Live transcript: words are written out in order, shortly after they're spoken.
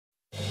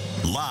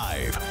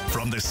Live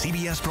from the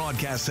CBS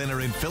Broadcast Center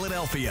in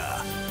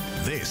Philadelphia,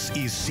 this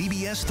is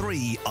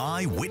CBS3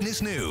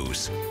 Eyewitness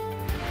News.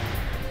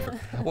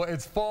 Well,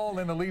 it's fall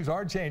and the leaves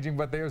are changing,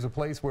 but there's a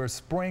place where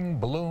spring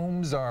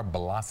blooms are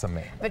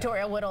blossoming.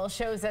 Vittoria Woodill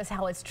shows us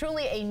how it's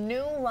truly a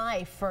new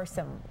life for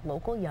some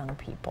local young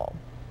people.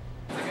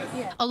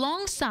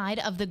 Alongside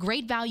of the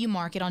Great Value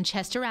Market on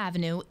Chester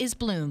Avenue is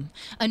Bloom,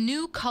 a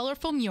new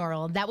colorful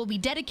mural that will be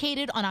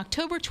dedicated on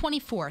October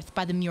 24th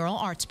by the Mural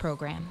Arts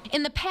program.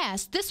 In the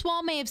past, this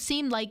wall may have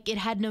seemed like it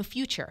had no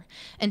future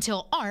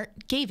until art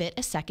gave it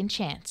a second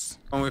chance.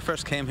 When we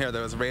first came here,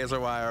 there was razor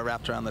wire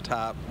wrapped around the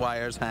top,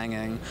 wires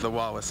hanging, the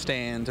wall was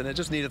stained, and it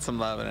just needed some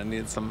love and it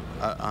needed some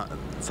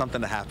something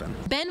to happen.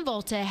 Ben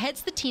Volta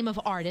heads the team of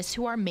artists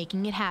who are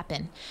making it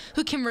happen,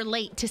 who can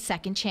relate to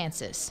second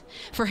chances.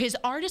 For his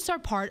artists are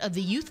part of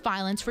the Youth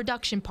Violence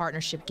Reduction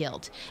Partnership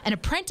Guild, an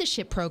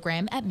apprenticeship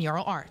program at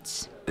Mural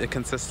Arts. It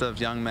consists of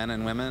young men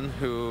and women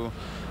who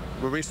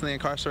were recently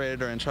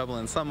incarcerated or in trouble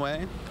in some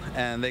way,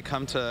 and they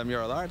come to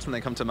Mural Arts and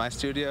they come to my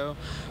studio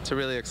to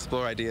really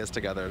explore ideas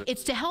together.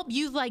 It's to help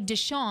youth like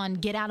Deshaun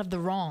get out of the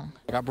wrong.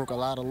 I broke a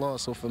lot of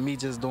laws, so for me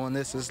just doing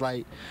this, it's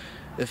like,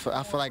 I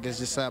feel like it's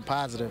just something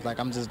positive, like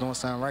I'm just doing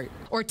something right.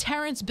 Or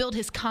Terrence build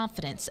his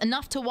confidence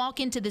enough to walk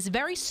into this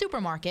very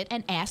supermarket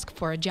and ask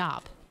for a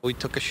job. We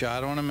took a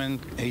shot on him,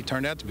 and he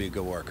turned out to be a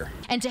good worker.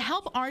 And to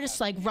help artists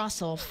like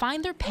Russell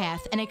find their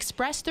path and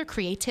express their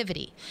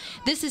creativity.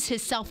 This is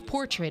his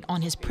self-portrait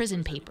on his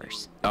prison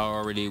papers. I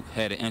already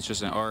had an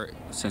interest in art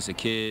since a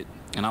kid,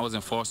 and I was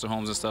in foster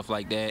homes and stuff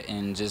like that,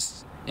 and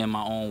just in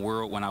my own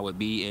world when I would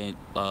be in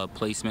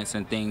placements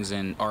and things,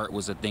 and art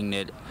was a thing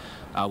that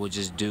I would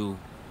just do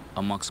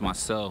amongst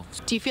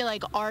myself. Do you feel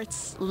like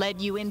arts led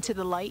you into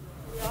the light?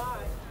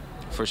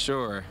 For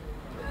sure.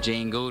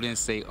 Jane Goodin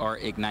say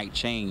art ignite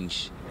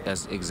change.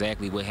 That's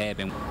exactly what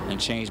happened and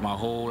changed my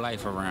whole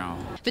life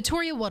around.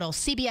 Vittoria Woodill,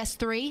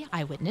 CBS3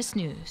 Eyewitness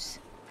News.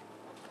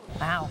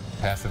 Wow.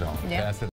 Pass it on. Yeah. Pass it